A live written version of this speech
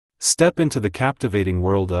Step into the captivating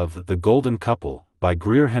world of The Golden Couple, by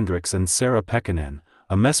Greer, Hendricks and Pekkanen,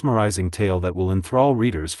 a mesmerizing tale that will enthrall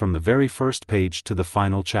readers from the very first page to the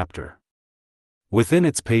final chapter. Within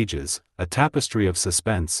its pages, a tapestry of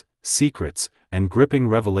suspense, secrets, and gripping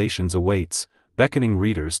revelations awaits, beckoning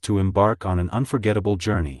readers to embark on an unforgettable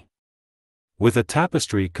journey. With a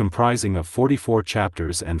tapestry comprising of 44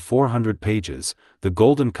 chapters and 400 pages, The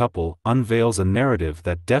Golden Couple unveils a narrative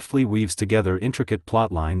that deftly weaves together intricate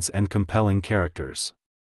plotlines and compelling characters.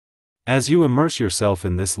 As you immerse yourself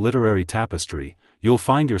in this literary tapestry, you'll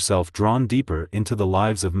find yourself drawn deeper into the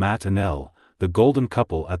lives of Matt and Elle, the golden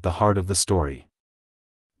couple at the heart of the story.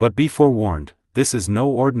 But be forewarned, this is no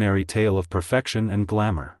ordinary tale of perfection and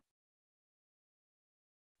glamour.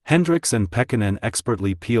 Hendricks and Pekkanen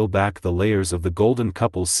expertly peel back the layers of the golden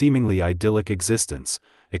couple's seemingly idyllic existence,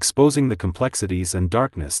 exposing the complexities and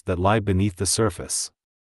darkness that lie beneath the surface.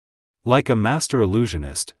 Like a master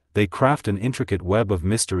illusionist, they craft an intricate web of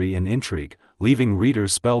mystery and intrigue, leaving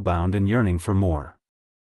readers spellbound and yearning for more.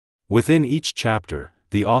 Within each chapter,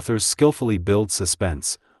 the authors skillfully build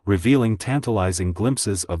suspense, revealing tantalizing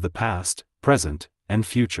glimpses of the past, present, and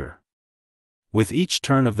future. With each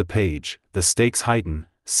turn of the page, the stakes heighten,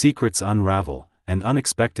 secrets unravel, and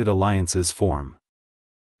unexpected alliances form.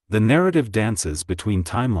 The narrative dances between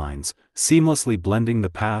timelines, seamlessly blending the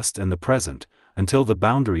past and the present, until the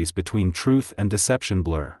boundaries between truth and deception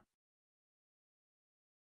blur.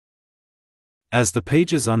 As the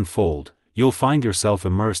pages unfold, you'll find yourself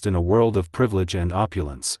immersed in a world of privilege and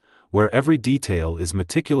opulence, where every detail is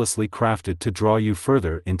meticulously crafted to draw you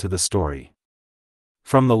further into the story.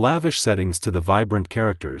 From the lavish settings to the vibrant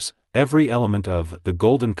characters, every element of The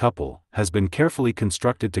Golden Couple has been carefully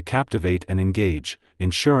constructed to captivate and engage,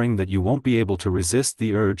 ensuring that you won't be able to resist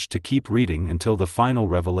the urge to keep reading until the final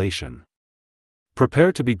revelation.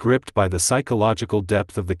 Prepare to be gripped by the psychological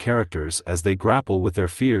depth of the characters as they grapple with their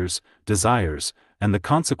fears, desires, and the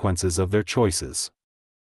consequences of their choices.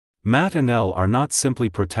 Matt and Elle are not simply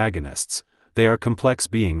protagonists, they are complex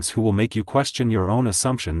beings who will make you question your own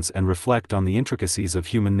assumptions and reflect on the intricacies of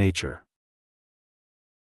human nature.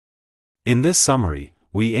 In this summary,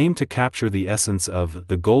 we aim to capture the essence of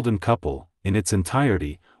The Golden Couple in its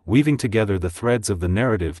entirety, weaving together the threads of the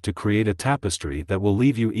narrative to create a tapestry that will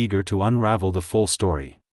leave you eager to unravel the full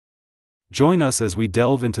story. Join us as we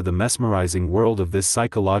delve into the mesmerizing world of this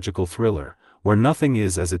psychological thriller, where nothing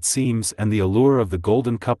is as it seems and the allure of the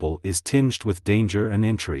golden couple is tinged with danger and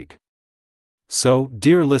intrigue. So,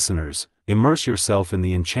 dear listeners, immerse yourself in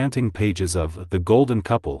the enchanting pages of The Golden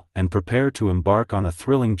Couple and prepare to embark on a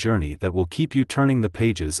thrilling journey that will keep you turning the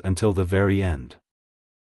pages until the very end.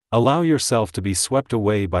 Allow yourself to be swept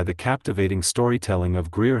away by the captivating storytelling of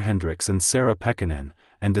Greer, Hendricks and Pekkanen,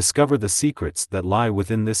 and discover the secrets that lie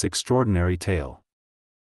within this extraordinary tale.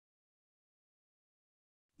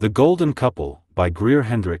 The Golden Couple, by Greer,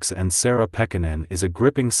 Hendricks and Pekkanen, is a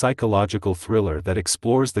gripping psychological thriller that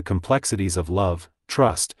explores the complexities of love,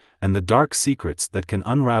 trust, and the dark secrets that can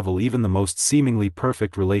unravel even the most seemingly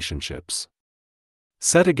perfect relationships.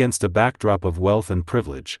 Set against a backdrop of wealth and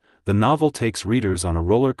privilege, the novel takes readers on a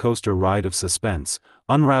roller coaster ride of suspense,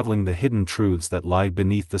 unraveling the hidden truths that lie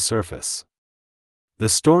beneath the surface. The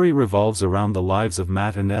story revolves around the lives of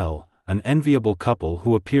Matt and Elle, an enviable couple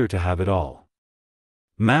who appear to have it all.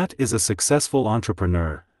 Matt is a successful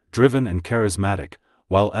entrepreneur, driven and charismatic,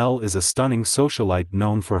 while Elle is a stunning socialite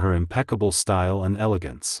known for her impeccable style and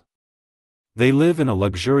elegance. They live in a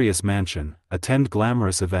luxurious mansion, attend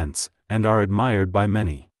glamorous events, and are admired by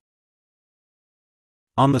many.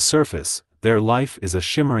 On the surface, their life is a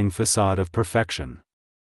shimmering facade of perfection.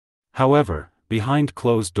 However, behind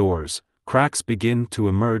closed doors, cracks begin to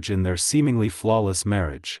emerge in their seemingly flawless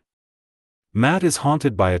marriage. Matt is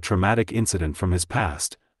haunted by a traumatic incident from his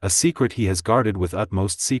past, a secret he has guarded with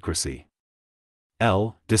utmost secrecy.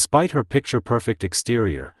 Elle, despite her picture-perfect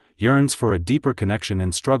exterior, yearns for a deeper connection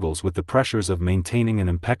and struggles with the pressures of maintaining an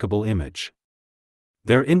impeccable image.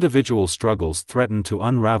 Their individual struggles threaten to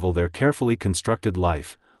unravel their carefully constructed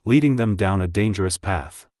life, leading them down a dangerous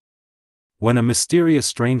path. When a mysterious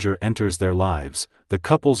stranger enters their lives, the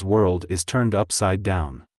couple's world is turned upside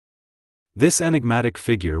down. This enigmatic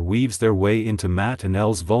figure weaves their way into Matt and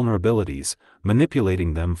Elle's vulnerabilities,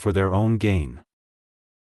 manipulating them for their own gain.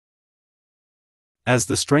 As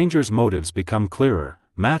the stranger's motives become clearer,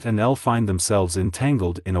 Matt and Elle find themselves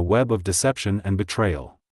entangled in a web of deception and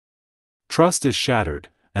betrayal. Trust is shattered,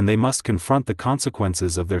 and they must confront the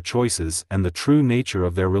consequences of their choices and the true nature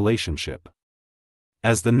of their relationship.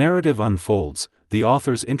 As the narrative unfolds, the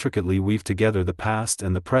authors intricately weave together the past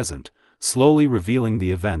and the present, slowly revealing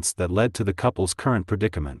the events that led to the couple's current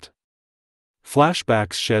predicament.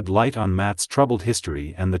 Flashbacks shed light on Matt's troubled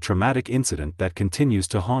history and the traumatic incident that continues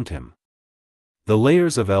to haunt him. The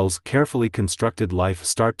layers of Elle's carefully constructed life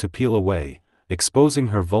start to peel away, exposing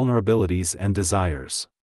her vulnerabilities and desires.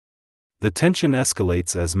 The tension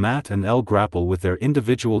escalates as Matt and Elle grapple with their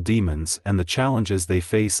individual demons and the challenges they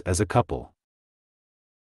face as a couple.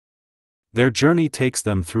 Their journey takes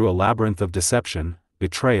them through a labyrinth of deception,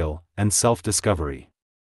 betrayal, and self-discovery.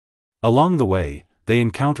 Along the way, they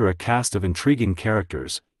encounter a cast of intriguing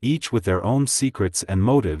characters, each with their own secrets and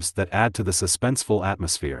motives that add to the suspenseful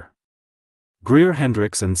atmosphere. Greer,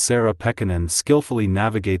 Hendricks and Sarah Pekkanen skillfully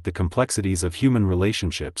navigate the complexities of human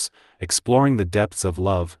relationships, exploring the depths of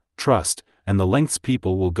love, trust, and the lengths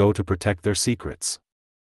people will go to protect their secrets.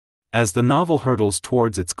 As the novel hurtles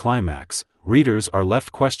towards its climax, readers are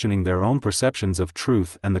left questioning their own perceptions of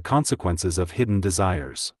truth and the consequences of hidden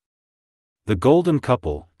desires. The Golden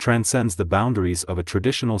Couple transcends the boundaries of a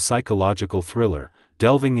traditional psychological thriller,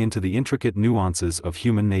 delving into the intricate nuances of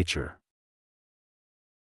human nature.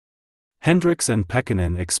 Hendricks and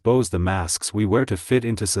Pekkanen expose the masks we wear to fit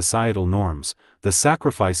into societal norms, the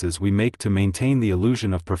sacrifices we make to maintain the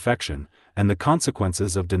illusion of perfection, and the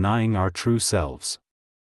consequences of denying our true selves.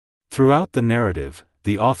 Throughout the narrative,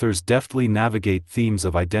 the authors deftly navigate themes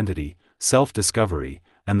of identity, self-discovery,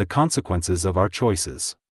 and the consequences of our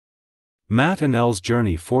choices. Matt and Elle's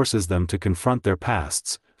journey forces them to confront their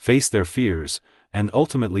pasts, face their fears, and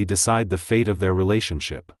ultimately decide the fate of their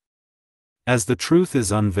relationship. As the truth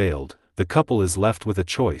is unveiled, the couple is left with a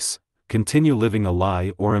choice: continue living a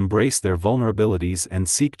lie or embrace their vulnerabilities and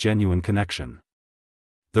seek genuine connection.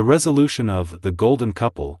 The resolution of The Golden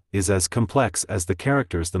Couple is as complex as the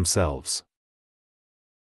characters themselves.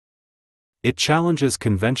 It challenges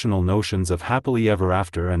conventional notions of happily ever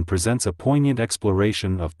after and presents a poignant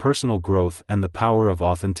exploration of personal growth and the power of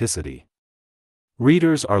authenticity.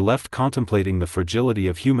 Readers are left contemplating the fragility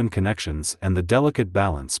of human connections and the delicate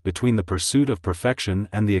balance between the pursuit of perfection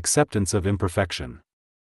and the acceptance of imperfection.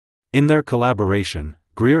 In their collaboration,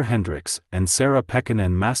 Greer, Hendricks, and Sarah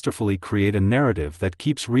Pekkanen masterfully create a narrative that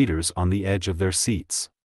keeps readers on the edge of their seats.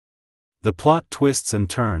 The plot twists and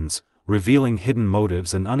turns, revealing hidden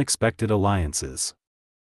motives and unexpected alliances.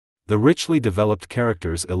 The richly developed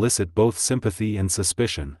characters elicit both sympathy and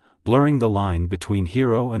suspicion, blurring the line between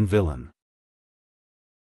hero and villain.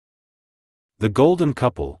 The Golden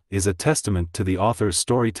Couple is a testament to the author's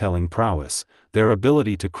storytelling prowess, their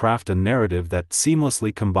ability to craft a narrative that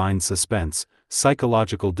seamlessly combines suspense,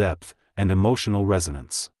 psychological depth, and emotional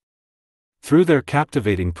resonance. Through their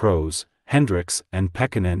captivating prose, Hendricks and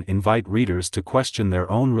Pekkanen invite readers to question their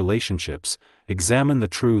own relationships, examine the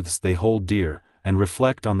truths they hold dear, and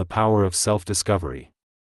reflect on the power of self-discovery.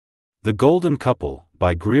 The Golden Couple,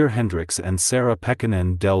 by Greer, Hendricks and Sarah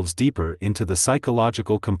Pekkanen, delves deeper into the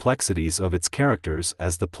psychological complexities of its characters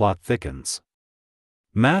as the plot thickens.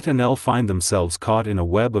 Matt and Elle find themselves caught in a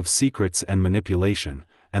web of secrets and manipulation,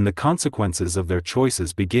 and the consequences of their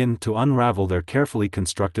choices begin to unravel their carefully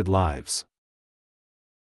constructed lives.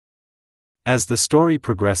 As the story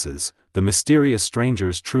progresses, the mysterious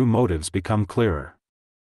stranger's true motives become clearer.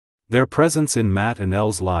 Their presence in Matt and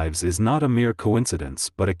Elle's lives is not a mere coincidence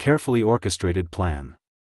but a carefully orchestrated plan.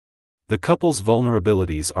 The couple's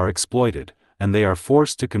vulnerabilities are exploited, and they are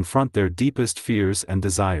forced to confront their deepest fears and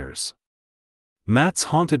desires. Matt's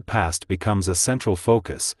haunted past becomes a central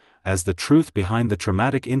focus, as the truth behind the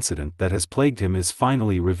traumatic incident that has plagued him is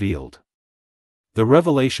finally revealed. The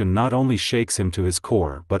revelation not only shakes him to his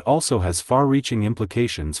core but also has far-reaching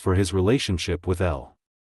implications for his relationship with Elle.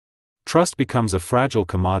 Trust becomes a fragile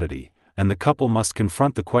commodity, and the couple must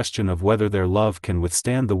confront the question of whether their love can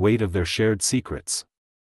withstand the weight of their shared secrets.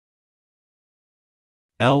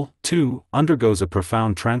 Elle, too, undergoes a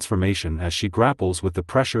profound transformation as she grapples with the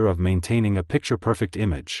pressure of maintaining a picture-perfect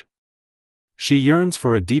image. She yearns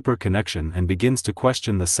for a deeper connection and begins to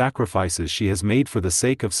question the sacrifices she has made for the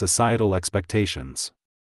sake of societal expectations.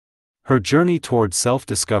 Her journey toward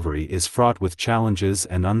self-discovery is fraught with challenges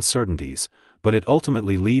and uncertainties, but it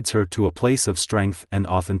ultimately leads her to a place of strength and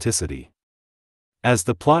authenticity. As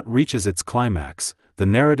the plot reaches its climax, the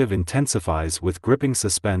narrative intensifies with gripping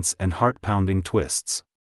suspense and heart-pounding twists.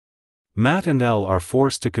 Matt and Elle are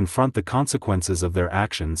forced to confront the consequences of their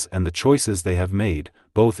actions and the choices they have made,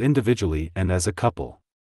 both individually and as a couple.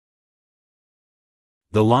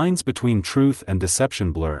 The lines between truth and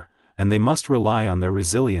deception blur, and they must rely on their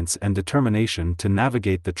resilience and determination to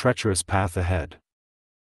navigate the treacherous path ahead.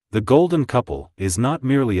 The Golden Couple is not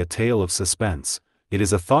merely a tale of suspense, it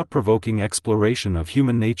is a thought-provoking exploration of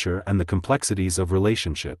human nature and the complexities of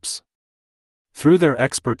relationships. Through their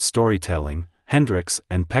expert storytelling, Hendricks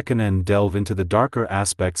and Pekkanen delve into the darker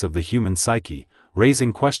aspects of the human psyche,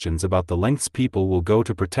 raising questions about the lengths people will go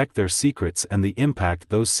to protect their secrets and the impact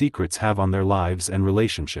those secrets have on their lives and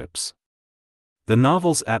relationships. The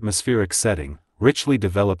novel's atmospheric setting, richly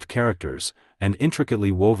developed characters, and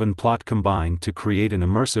intricately woven plot combine to create an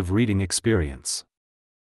immersive reading experience.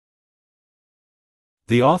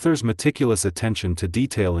 The author's meticulous attention to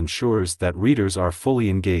detail ensures that readers are fully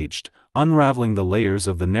engaged, unraveling the layers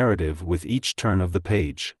of the narrative with each turn of the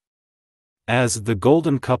page. As The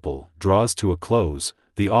Golden Couple draws to a close,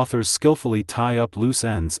 the authors skillfully tie up loose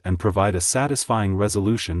ends and provide a satisfying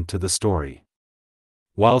resolution to the story.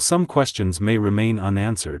 While some questions may remain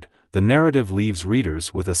unanswered, the narrative leaves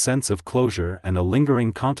readers with a sense of closure and a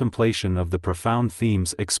lingering contemplation of the profound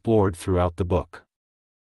themes explored throughout the book.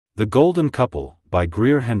 The Golden Couple, by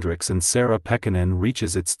Greer, Hendricks and Sarah Pekkanen,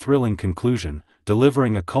 reaches its thrilling conclusion,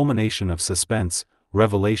 delivering a culmination of suspense,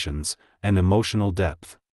 revelations, and emotional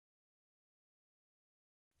depth.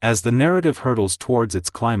 As the narrative hurtles towards its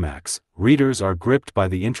climax, readers are gripped by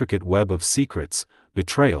the intricate web of secrets,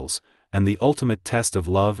 betrayals, and the ultimate test of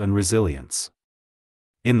love and resilience.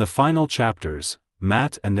 In the final chapters,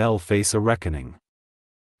 Matt and Elle face a reckoning.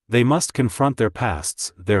 They must confront their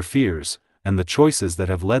pasts, their fears, and the choices that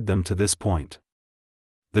have led them to this point.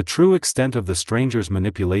 The true extent of the stranger's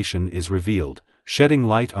manipulation is revealed, shedding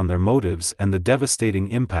light on their motives and the devastating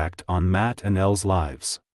impact on Matt and Elle's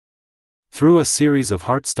lives. Through a series of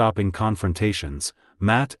heart-stopping confrontations,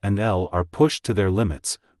 Matt and Elle are pushed to their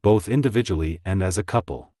limits, both individually and as a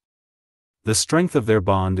couple. The strength of their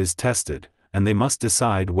bond is tested, and they must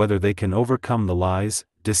decide whether they can overcome the lies,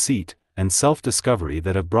 deceit, and self-discovery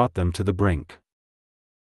that have brought them to the brink.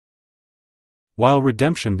 While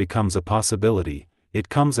redemption becomes a possibility, it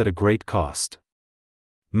comes at a great cost.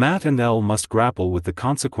 Matt and Elle must grapple with the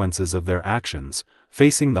consequences of their actions,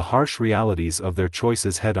 facing the harsh realities of their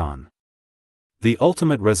choices head-on. The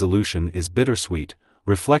ultimate resolution is bittersweet,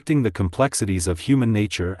 reflecting the complexities of human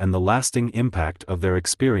nature and the lasting impact of their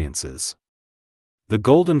experiences. The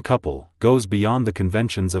Golden Couple goes beyond the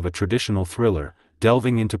conventions of a traditional thriller,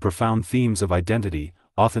 delving into profound themes of identity,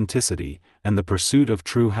 authenticity, and the pursuit of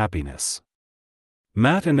true happiness.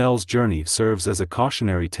 Matt and Elle's journey serves as a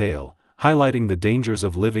cautionary tale, highlighting the dangers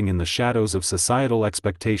of living in the shadows of societal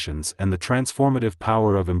expectations and the transformative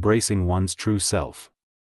power of embracing one's true self.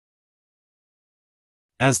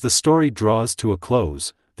 As the story draws to a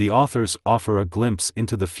close, the authors offer a glimpse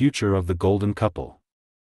into the future of the Golden Couple.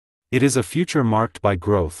 It is a future marked by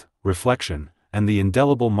growth, reflection, and the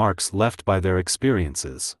indelible marks left by their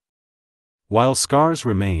experiences. While scars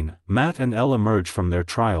remain, Matt and Elle emerge from their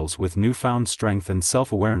trials with newfound strength and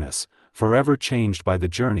self-awareness, forever changed by the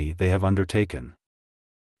journey they have undertaken.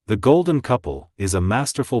 The Golden Couple is a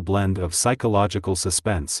masterful blend of psychological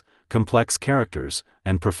suspense, complex characters,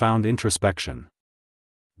 and profound introspection.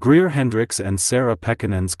 Greer, Hendricks and Sarah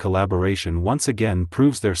Pekkanen's collaboration once again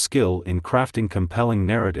proves their skill in crafting compelling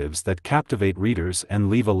narratives that captivate readers and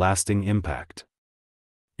leave a lasting impact.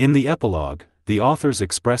 In the epilogue, the authors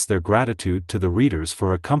express their gratitude to the readers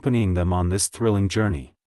for accompanying them on this thrilling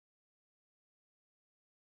journey.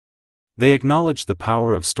 They acknowledge the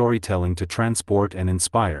power of storytelling to transport and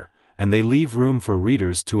inspire, and they leave room for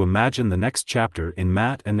readers to imagine the next chapter in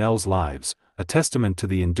Matt and Elle's lives, a testament to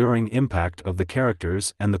the enduring impact of the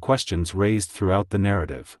characters and the questions raised throughout the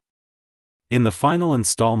narrative. In the final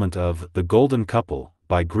installment of The Golden Couple,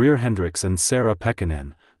 by Greer, Hendricks and Sarah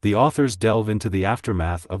Pekkanen, the authors delve into the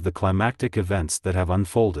aftermath of the climactic events that have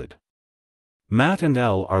unfolded. Matt and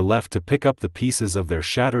Elle are left to pick up the pieces of their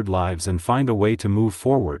shattered lives and find a way to move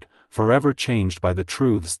forward, forever changed by the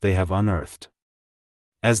truths they have unearthed.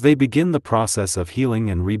 As they begin the process of healing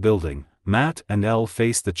and rebuilding, Matt and Elle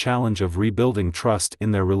face the challenge of rebuilding trust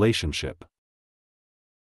in their relationship.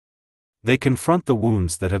 They confront the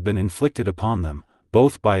wounds that have been inflicted upon them,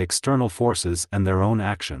 both by external forces and their own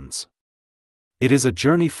actions. It is a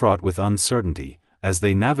journey fraught with uncertainty, as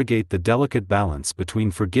they navigate the delicate balance between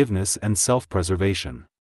forgiveness and self-preservation.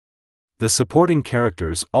 The supporting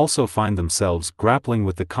characters also find themselves grappling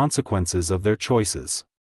with the consequences of their choices.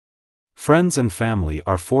 Friends and family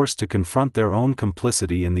are forced to confront their own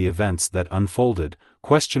complicity in the events that unfolded,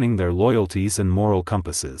 questioning their loyalties and moral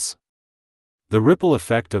compasses. The ripple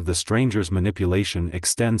effect of the stranger's manipulation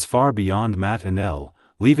extends far beyond Matt and Elle,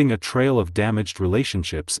 leaving a trail of damaged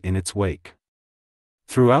relationships in its wake.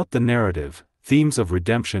 Throughout the narrative, themes of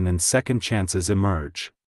redemption and second chances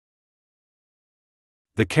emerge.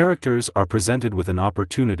 The characters are presented with an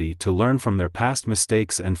opportunity to learn from their past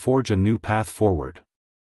mistakes and forge a new path forward.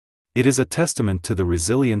 It is a testament to the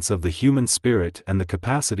resilience of the human spirit and the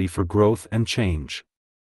capacity for growth and change.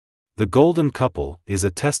 The Golden Couple is a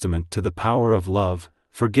testament to the power of love,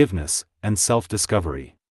 forgiveness, and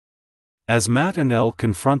self-discovery. As Matt and Elle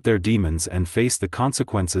confront their demons and face the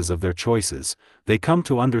consequences of their choices, they come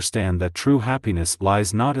to understand that true happiness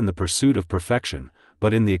lies not in the pursuit of perfection,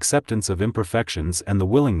 but in the acceptance of imperfections and the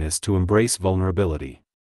willingness to embrace vulnerability.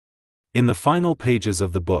 In the final pages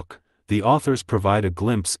of the book, the authors provide a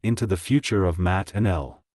glimpse into the future of Matt and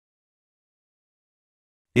Elle.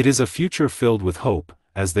 It is a future filled with hope,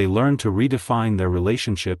 as they learn to redefine their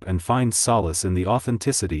relationship and find solace in the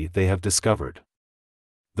authenticity they have discovered.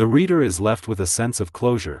 The reader is left with a sense of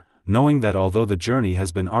closure, knowing that although the journey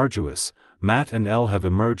has been arduous, Matt and Elle have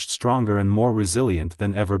emerged stronger and more resilient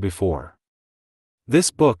than ever before.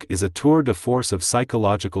 This book is a tour de force of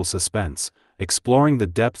psychological suspense, exploring the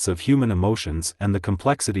depths of human emotions and the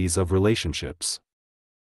complexities of relationships.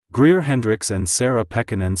 Greer, Hendricks and Sarah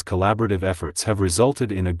Pekkanen's collaborative efforts have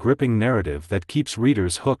resulted in a gripping narrative that keeps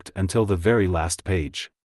readers hooked until the very last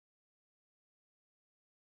page.